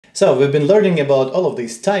So we've been learning about all of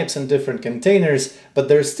these types and different containers, but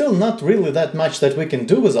there's still not really that much that we can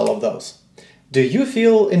do with all of those. Do you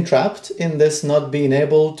feel entrapped in this not being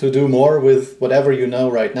able to do more with whatever you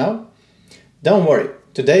know right now? Don't worry,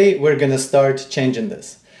 today we're gonna start changing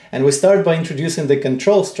this. And we start by introducing the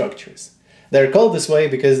control structures. They're called this way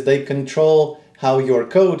because they control how your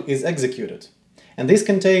code is executed. And these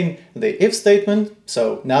contain the if statement,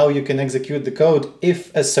 so now you can execute the code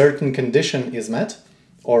if a certain condition is met,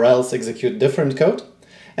 or else execute different code,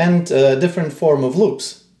 and a different form of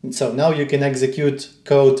loops. So now you can execute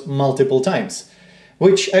code multiple times,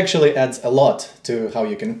 which actually adds a lot to how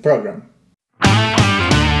you can program.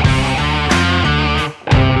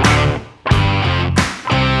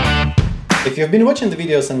 If you've been watching the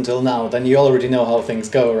videos until now, then you already know how things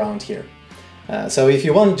go around here. So if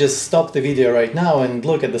you want, just stop the video right now and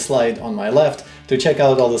look at the slide on my left to check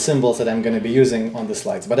out all the symbols that I'm going to be using on the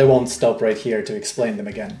slides, but I won't stop right here to explain them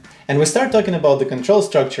again. And we start talking about the control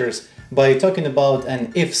structures by talking about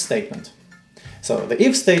an if statement. So the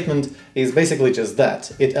if statement is basically just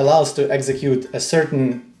that. It allows to execute a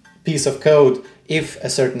certain piece of code if a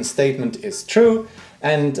certain statement is true,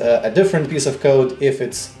 and a different piece of code if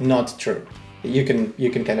it's not true. You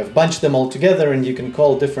can kind of bunch them all together, and you can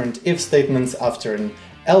call different if statements after an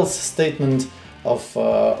else statement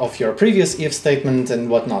of your previous if statement and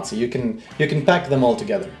whatnot. So you can pack them all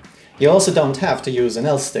together. You also don't have to use an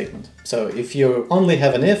else statement. So if you only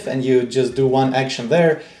have an if and you just do one action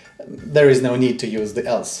there, there is no need to use the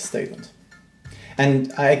else statement.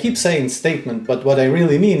 And I keep saying statement, but what I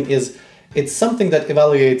really mean is it's something that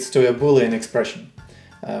evaluates to a Boolean expression.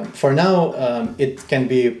 For now, it can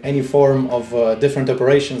be any form of different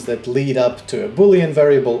operations that lead up to a Boolean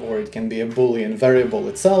variable, or it can be a Boolean variable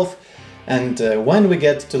itself. And when we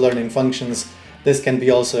get to learning functions, this can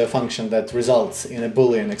be also a function that results in a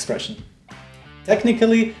Boolean expression.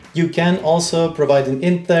 Technically, you can also provide an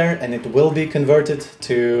int there, and it will be converted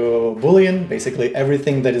to Boolean. Basically,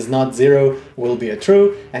 everything that is not 0 will be a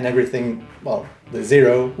true, and everything, well, the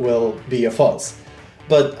 0 will be a false.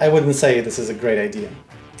 But I wouldn't say this is a great idea.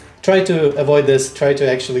 Try to avoid this, try to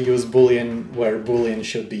actually use Boolean where Boolean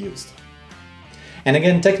should be used. And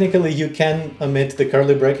again, technically you can omit the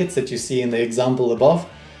curly brackets that you see in the example above,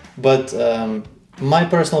 but my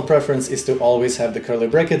personal preference is to always have the curly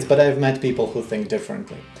brackets, but I've met people who think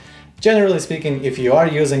differently. Generally speaking, if you are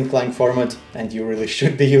using Clang format, and you really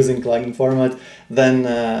should be using Clang format, then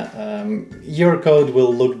your code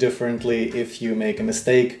will look differently if you make a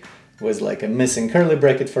mistake with like a missing curly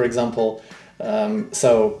bracket, for example.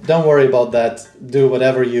 So don't worry about that, do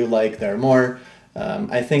whatever you like there more.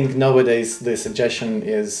 I think nowadays the suggestion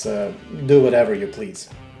is do whatever you please.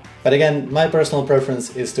 But again, my personal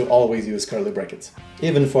preference is to always use curly brackets,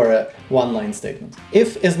 even for a one-line statement.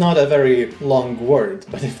 If is not a very long word,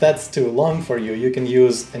 but if that's too long for you, you can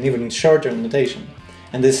use an even shorter notation.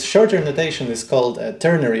 And this shorter notation is called a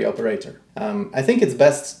ternary operator. I think it's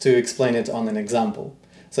best to explain it on an example.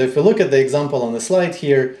 So if we look at the example on the slide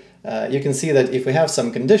here, you can see that if we have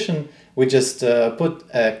some condition, we just put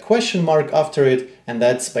a question mark after it, and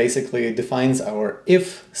that's basically defines our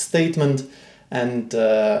if statement, and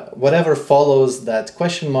whatever follows that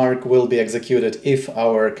question mark will be executed if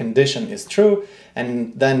our condition is true,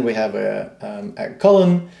 and then we have a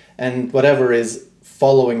colon, and whatever is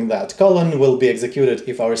following that colon will be executed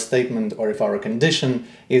if our statement or if our condition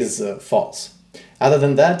is false. Other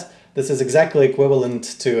than that, this is exactly equivalent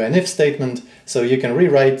to an if statement, so you can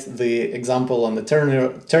rewrite the example on the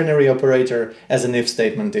ternary operator as an if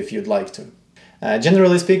statement if you'd like to.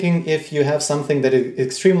 Generally speaking, if you have something that is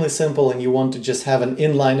extremely simple and you want to just have an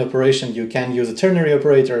inline operation, you can use a ternary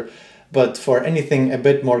operator, but for anything a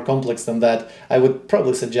bit more complex than that, I would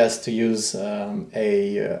probably suggest to use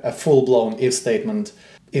a full-blown if statement,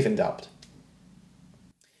 if in doubt.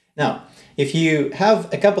 Now, if you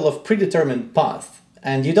have a couple of predetermined paths,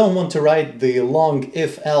 and you don't want to write the long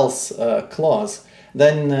if-else clause,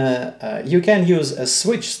 then you can use a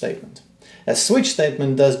switch statement. A switch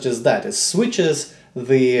statement does just that. It switches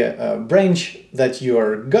the branch that you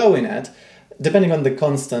are going at, depending on the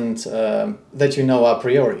constant that you know a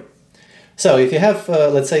priori. So if you have,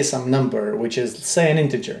 let's say, some number, which is, say, an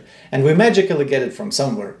integer, and we magically get it from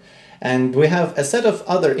somewhere, and we have a set of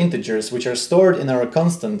other integers which are stored in our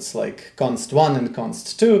constants, like const1 and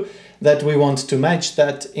const2, that we want to match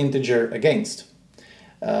that integer against.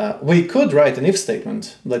 We could write an if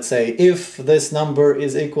statement. Let's say, if this number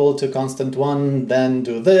is equal to constant 1, then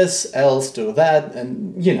do this, else do that,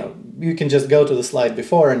 and you can just go to the slide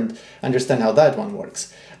before and understand how that one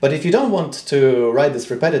works. But if you don't want to write this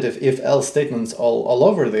repetitive if-else statements all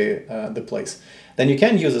over the place, then you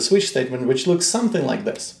can use a switch statement which looks something like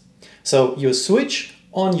this. So you switch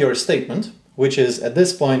on your statement, which is at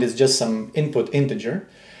this point is just some input integer,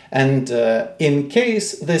 and in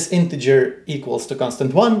case this integer equals to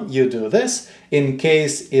constant 1, you do this. In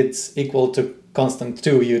case it's equal to constant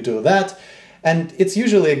 2, you do that. And it's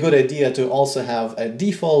usually a good idea to also have a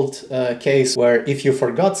default case where if you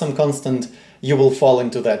forgot some constant, you will fall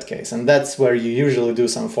into that case. And that's where you usually do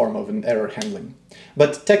some form of an error handling.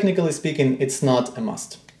 But technically speaking, it's not a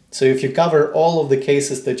must. So if you cover all of the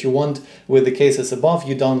cases that you want with the cases above,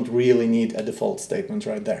 you don't really need a default statement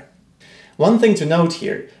right there. One thing to note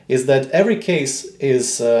here is that every case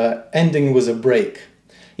is ending with a break.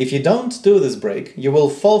 If you don't do this break, you will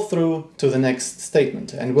fall through to the next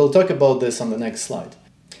statement, and we'll talk about this on the next slide.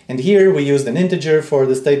 And here we used an integer for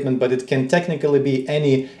the statement, but it can technically be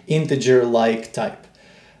any integer-like type.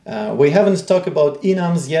 We haven't talked about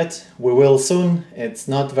enums yet, we will soon. It's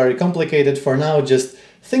not very complicated for now, just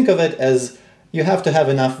think of it as you have to have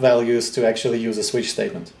enough values to actually use a switch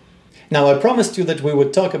statement. Now, I promised you that we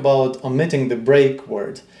would talk about omitting the break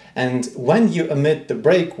word. And when you omit the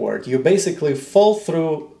break word, you basically fall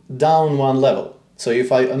through down one level. So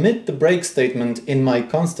if I omit the break statement in my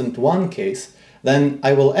constant 1 case, then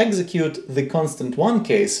I will execute the constant 1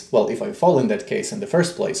 case, well, if I fall in that case in the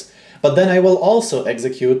first place, but then I will also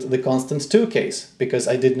execute the constant 2 case, because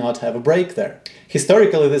I did not have a break there.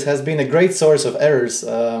 Historically, this has been a great source of errors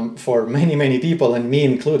for many people, and me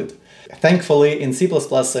included. Thankfully, in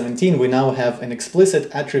C++17 we now have an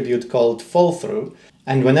explicit attribute called fallthrough,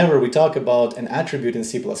 and whenever we talk about an attribute in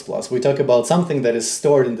C++, we talk about something that is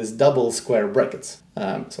stored in this double square brackets.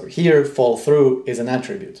 So here, fallthrough is an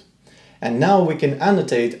attribute. And now we can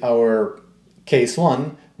annotate our case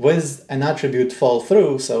 1 with an attribute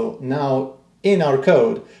fallthrough, so now in our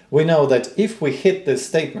code we know that if we hit this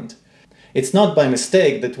statement, it's not by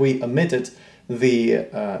mistake that we omitted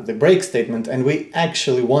the break statement and we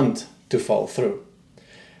actually want to fall through.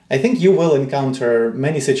 I think you will encounter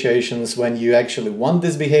many situations when you actually want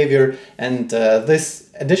this behavior, and this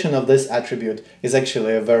addition of this attribute is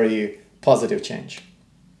actually a very positive change.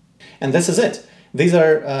 And this is it. These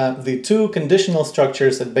are the two conditional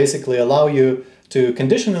structures that basically allow you to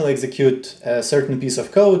conditionally execute a certain piece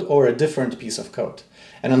of code or a different piece of code.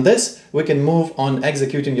 And on this, we can move on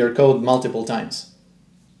executing your code multiple times.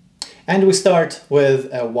 And we start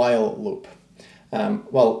with a while loop.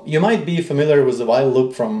 Well, you might be familiar with the while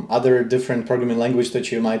loop from other different programming languages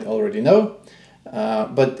that you might already know,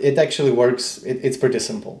 but it actually works, it's pretty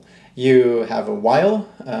simple. You have a while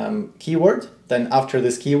keyword, then after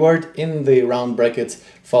this keyword in the round brackets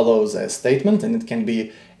follows a statement, and it can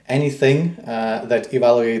be anything that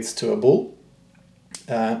evaluates to a bool.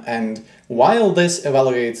 And while this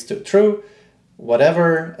evaluates to true,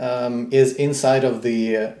 whatever is inside of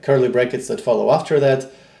the curly brackets that follow after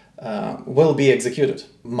that will be executed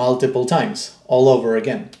multiple times, all over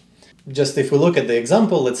again. Just if we look at the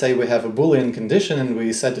example, let's say we have a Boolean condition and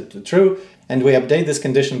we set it to true, and we update this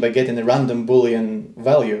condition by getting a random Boolean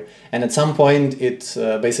value, and at some point it's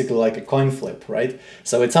basically like a coin flip, right?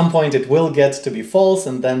 So at some point it will get to be false,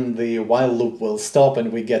 and then the while loop will stop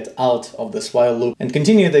and we get out of this while loop and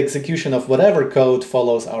continue the execution of whatever code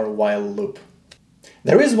follows our while loop.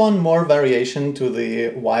 There is one more variation to the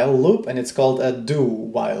while loop, and it's called a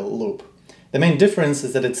do-while loop. The main difference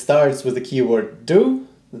is that it starts with the keyword do,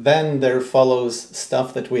 then there follows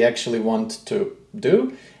stuff that we actually want to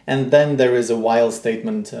do, and then there is a while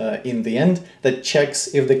statement in the end that checks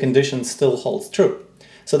if the condition still holds true.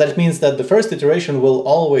 So that means that the first iteration will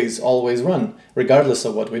always run, regardless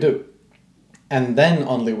of what we do. And then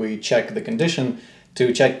only we check the condition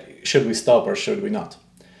to check should we stop or should we not.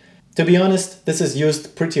 To be honest, this is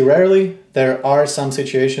used pretty rarely. There are some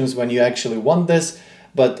situations when you actually want this,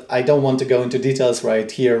 but I don't want to go into details right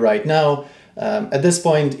here, right now. At this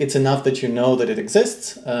point, it's enough that you know that it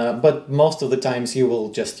exists, but most of the times you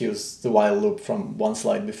will just use the while loop from one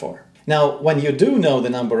slide before. Now, when you do know the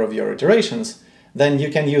number of your iterations, then you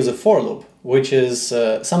can use a for loop, which is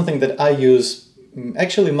something that I use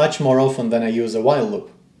actually much more often than I use a while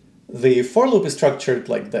loop. The for loop is structured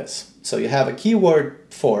like this. So you have a keyword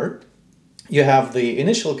for, you have the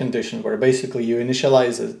initial condition where basically you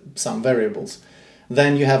initialize some variables.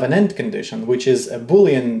 Then you have an end condition, which is a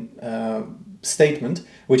Boolean statement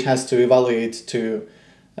which has to evaluate to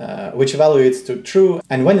which evaluates to true,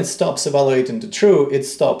 and when it stops evaluating to true, it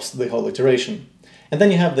stops the whole iteration. And then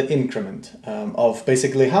you have the increment of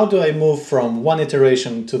basically how do I move from one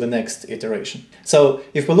iteration to the next iteration. So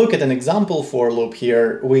if we look at an example for loop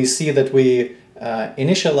here, we see that we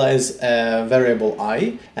initialize a variable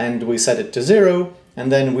I and we set it to 0,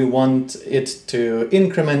 and then we want it to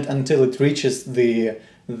increment until it reaches the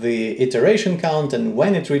the iteration count and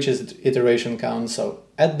when it reaches iteration count. So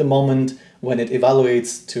at the moment when it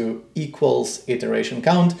evaluates to equals iteration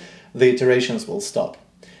count, the iterations will stop.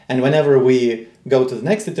 And whenever we go to the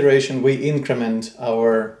next iteration, we increment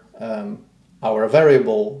our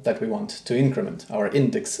variable that we want to increment, our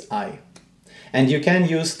index I. And you can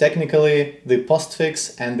use technically the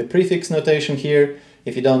postfix and the prefix notation here.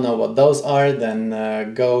 If you don't know what those are,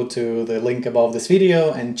 then go to the link above this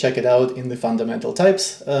video and check it out in the fundamental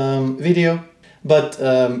types video. But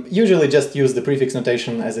usually just use the prefix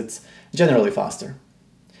notation as it's generally faster.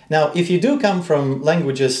 Now, if you do come from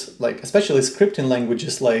languages, like especially scripting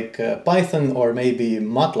languages like Python or maybe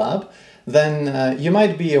MATLAB, then you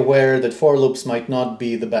might be aware that for loops might not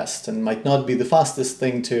be the best and might not be the fastest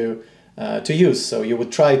thing to use. So you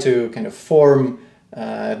would try to kind of form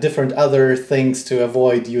different other things to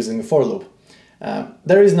avoid using a for loop.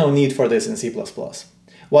 There is no need for this in C++.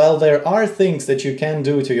 While there are things that you can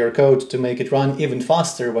do to your code to make it run even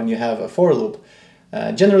faster when you have a for loop,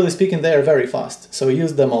 generally speaking, they are very fast, so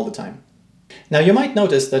use them all the time. Now you might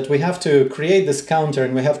notice that we have to create this counter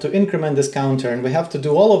and we have to increment this counter and we have to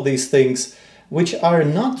do all of these things which are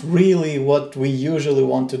not really what we usually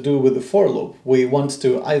want to do with the for loop. We want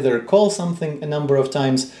to either call something a number of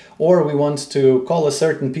times or we want to call a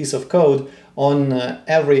certain piece of code on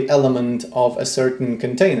every element of a certain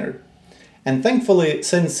container. And thankfully,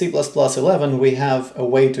 since C++11, we have a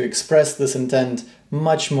way to express this intent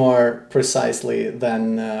much more precisely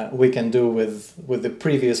than we can do with the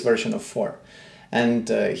previous version of for. And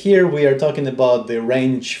here we are talking about the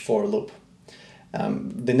range for loop.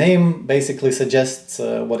 The name basically suggests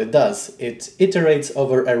what it does. It iterates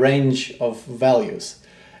over a range of values,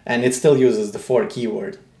 and it still uses the for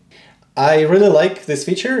keyword. I really like this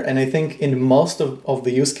feature, and I think in most of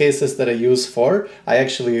the use cases that I use for, I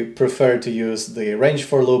actually prefer to use the range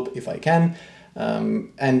for loop if I can,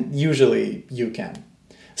 and usually you can.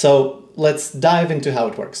 So let's dive into how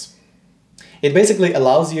it works. It basically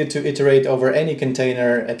allows you to iterate over any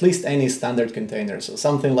container, at least any standard container, so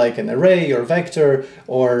something like an array or vector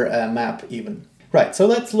or a map even. Right, so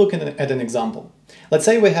let's look at an example. Let's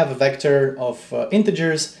say we have a vector of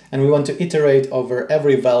integers and we want to iterate over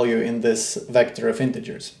every value in this vector of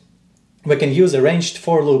integers. We can use a ranged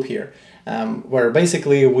for loop here, where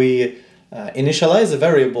basically we initialize a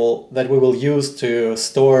variable that we will use to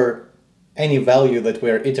store any value that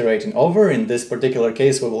we're iterating over. In this particular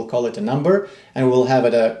case, we will call it a number, and we'll have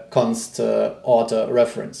it a const auto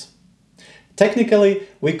reference. Technically,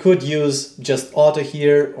 we could use just auto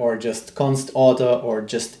here, or just const auto, or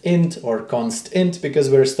just int, or const int, because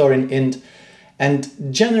we're storing int. And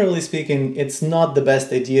generally speaking, it's not the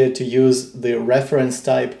best idea to use the reference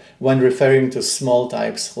type when referring to small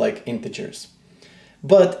types like integers.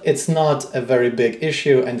 But it's not a very big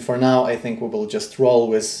issue, and for now I think we will just roll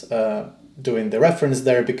with doing the reference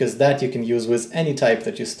there, because that you can use with any type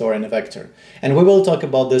that you store in a vector. And we will talk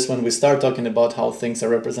about this when we start talking about how things are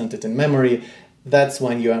represented in memory. That's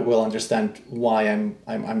when you will understand why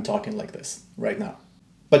I'm talking like this right now.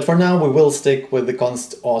 But for now we will stick with the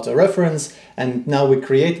const auto reference, and now we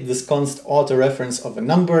create this const auto reference of a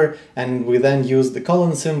number, and we then use the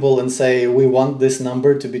colon symbol and say we want this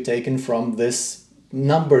number to be taken from this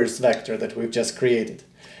numbers vector that we've just created.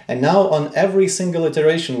 And now on every single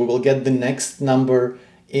iteration we will get the next number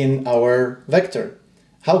in our vector.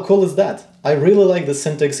 How cool is that? I really like the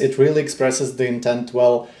syntax, it really expresses the intent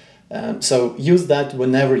well, so use that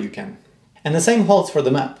whenever you can. And the same holds for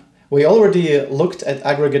the map. We already looked at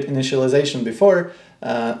aggregate initialization before,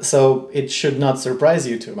 so it should not surprise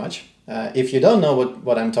you too much. If you don't know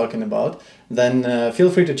what I'm talking about, then feel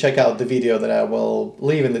free to check out the video that I will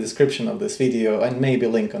leave in the description of this video and maybe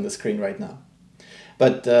link on the screen right now.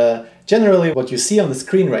 But generally what you see on the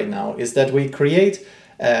screen right now is that we create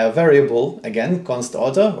a variable, again const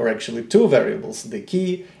auto, or actually two variables, the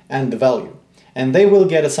key and the value. And they will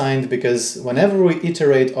get assigned because whenever we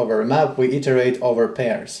iterate over a map, we iterate over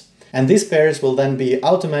pairs. And these pairs will then be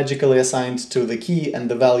automatically assigned to the key and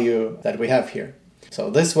the value that we have here. So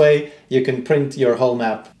this way you can print your whole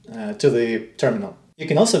map to the terminal. You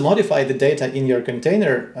can also modify the data in your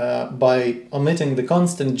container by omitting the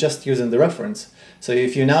const and just using the reference. So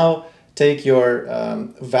if you now take your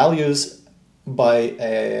values by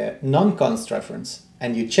a non-const reference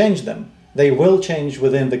and you change them, they will change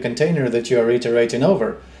within the container that you are iterating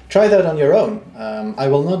over. Try that on your own. I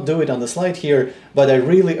will not do it on the slide here, but I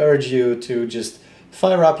really urge you to just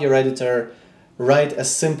fire up your editor, write a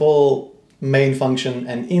simple main function,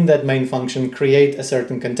 and in that main function create a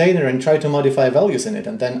certain container and try to modify values in it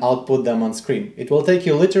and then output them on screen. It will take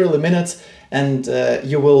you literally minutes, and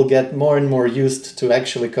you will get more and more used to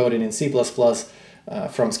actually coding in C++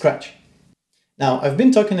 from scratch. Now, I've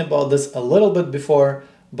been talking about this a little bit before,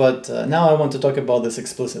 but now I want to talk about this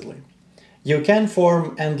explicitly. You can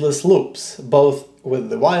form endless loops, both with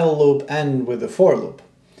the while loop and with the for loop.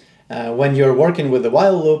 When you're working with the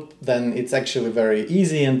while loop, then it's actually very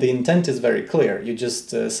easy and the intent is very clear. You just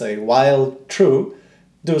say while true,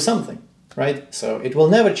 do something, right? So it will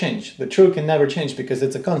never change. The true can never change because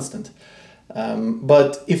it's a constant.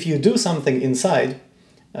 But if you do something inside,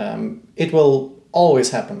 it will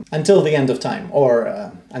always happen until the end of time,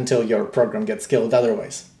 or until your program gets killed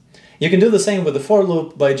otherwise. You can do the same with the for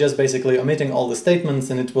loop by just basically omitting all the statements,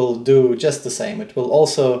 and it will do just the same. It will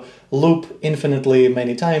also loop infinitely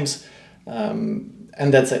many times, and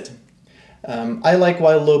that's it. I like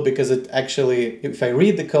while loop because it actually, if I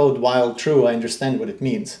read the code while true, I understand what it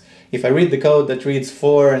means. If I read the code that reads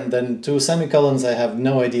for and then 2 semicolons, I have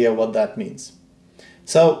no idea what that means.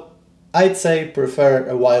 So I'd say prefer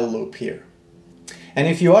a while loop here. And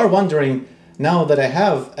if you are wondering, now that I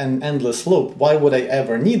have an endless loop, why would I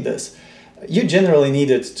ever need this? You generally need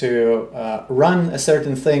it to run a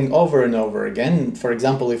certain thing over and over again. For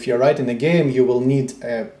example, if you're writing a game, you will need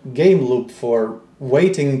a game loop for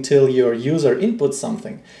waiting till your user inputs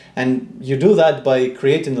something. And you do that by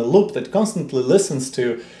creating a loop that constantly listens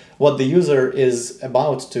to what the user is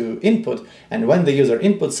about to input. And when the user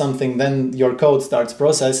inputs something, then your code starts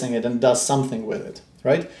processing it and does something with it,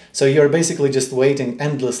 right? So you're basically just waiting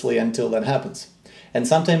endlessly until that happens. And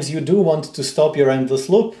sometimes you do want to stop your endless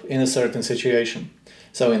loop in a certain situation.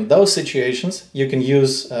 So in those situations, you can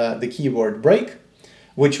use the keyword break,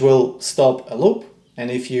 which will stop a loop.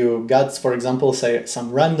 And if you got, for example, say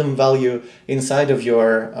some random value inside of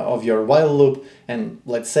your while loop, and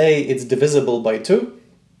let's say it's divisible by 2,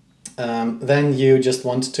 then you just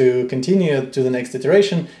want to continue to the next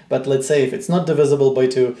iteration, but let's say if it's not divisible by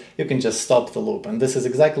 2, you can just stop the loop. And this is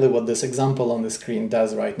exactly what this example on the screen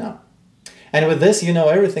does right now. And with this, you know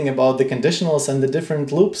everything about the conditionals and the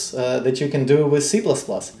different loops that you can do with C++.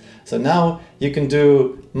 So now you can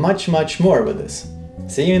do much, much more with this.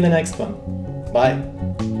 See you in the next one.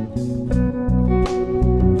 Bye.